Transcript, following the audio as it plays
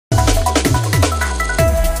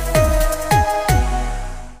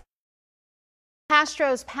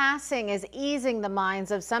Castro's passing is easing the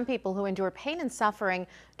minds of some people who endure pain and suffering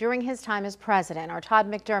during his time as president. Our Todd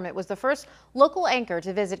McDermott was the first local anchor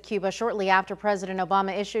to visit Cuba shortly after President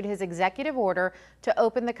Obama issued his executive order to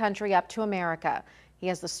open the country up to America. He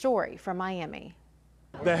has the story from Miami.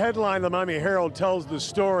 The headline of the Miami Herald tells the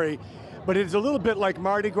story, but it's a little bit like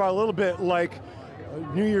Mardi Gras, a little bit like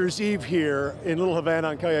New Year's Eve here in Little Havana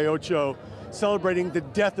on Calle Ocho, celebrating the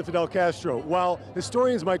death of Fidel Castro. While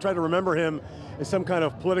historians might try to remember him as some kind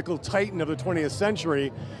of political titan of the 20th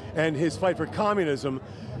century and his fight for communism,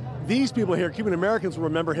 these people here, Cuban Americans, will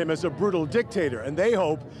remember him as a brutal dictator, and they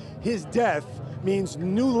hope his death means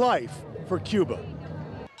new life for Cuba.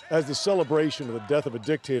 As the celebration of the death of a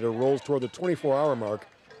dictator rolls toward the 24-hour mark,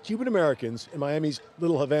 Cuban Americans in Miami's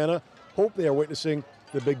Little Havana hope they are witnessing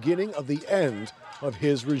the beginning of the end of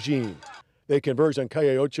his regime. They converge on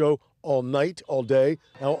Calle Ocho all night, all day,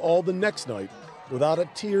 now all the next night, without a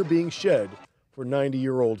tear being shed for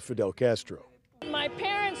 90-year-old Fidel Castro. My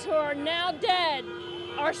parents, who are now dead,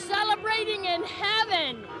 are celebrating in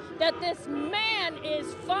heaven that this man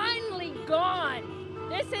is finally gone.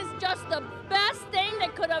 This is just the best thing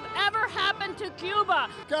that could have ever happened to Cuba.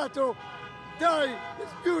 Castro died.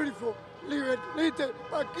 It's beautiful. Liberty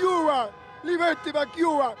para Cuba. Liberty para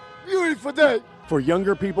Cuba. Beautiful day. For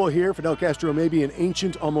younger people here, Fidel Castro may be an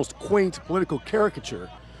ancient, almost quaint political caricature.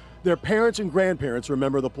 Their parents and grandparents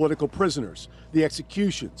remember the political prisoners, the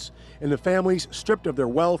executions, and the families stripped of their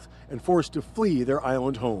wealth and forced to flee their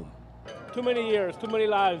island home. Too many years, too many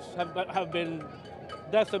lives have been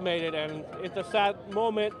decimated, and it's a sad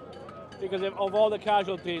moment because of all the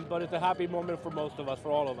casualties, but it's a happy moment for most of us,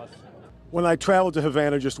 for all of us. When I traveled to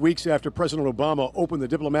Havana just weeks after President Obama opened the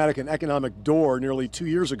diplomatic and economic door nearly 2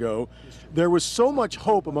 years ago, there was so much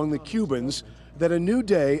hope among the Cubans that a new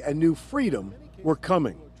day and new freedom were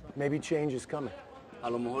coming. Maybe change is coming.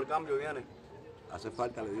 A lo mejor cambio viene. Hace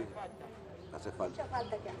falta, le digo. Hace falta.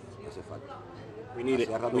 Hace falta. We need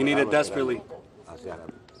it. We need it desperately.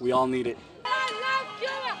 We all need it.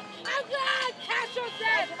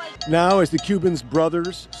 Now, as the Cubans'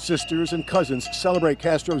 brothers, sisters, and cousins celebrate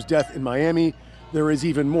Castro's death in Miami, there is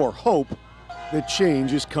even more hope that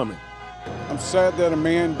change is coming. I'm sad that a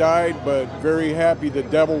man died, but very happy the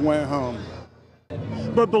devil went home.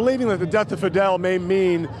 But believing that the death of Fidel may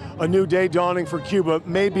mean a new day dawning for Cuba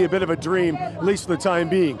may be a bit of a dream, at least for the time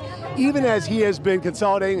being. Even as he has been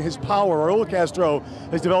consolidating his power, Raul Castro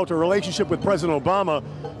has developed a relationship with President Obama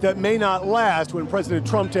that may not last when President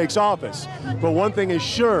Trump takes office. But one thing is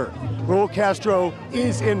sure, Raul Castro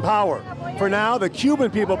is in power. For now, the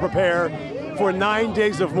Cuban people prepare for 9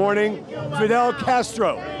 days of mourning. Fidel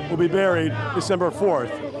Castro will be buried December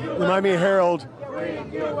 4th. The Miami Herald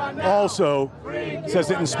also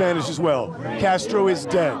says it in Spanish as well. Castro is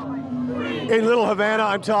dead. In Little Havana,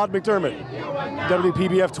 I'm Todd McDermott,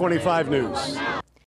 WPBF 25 News.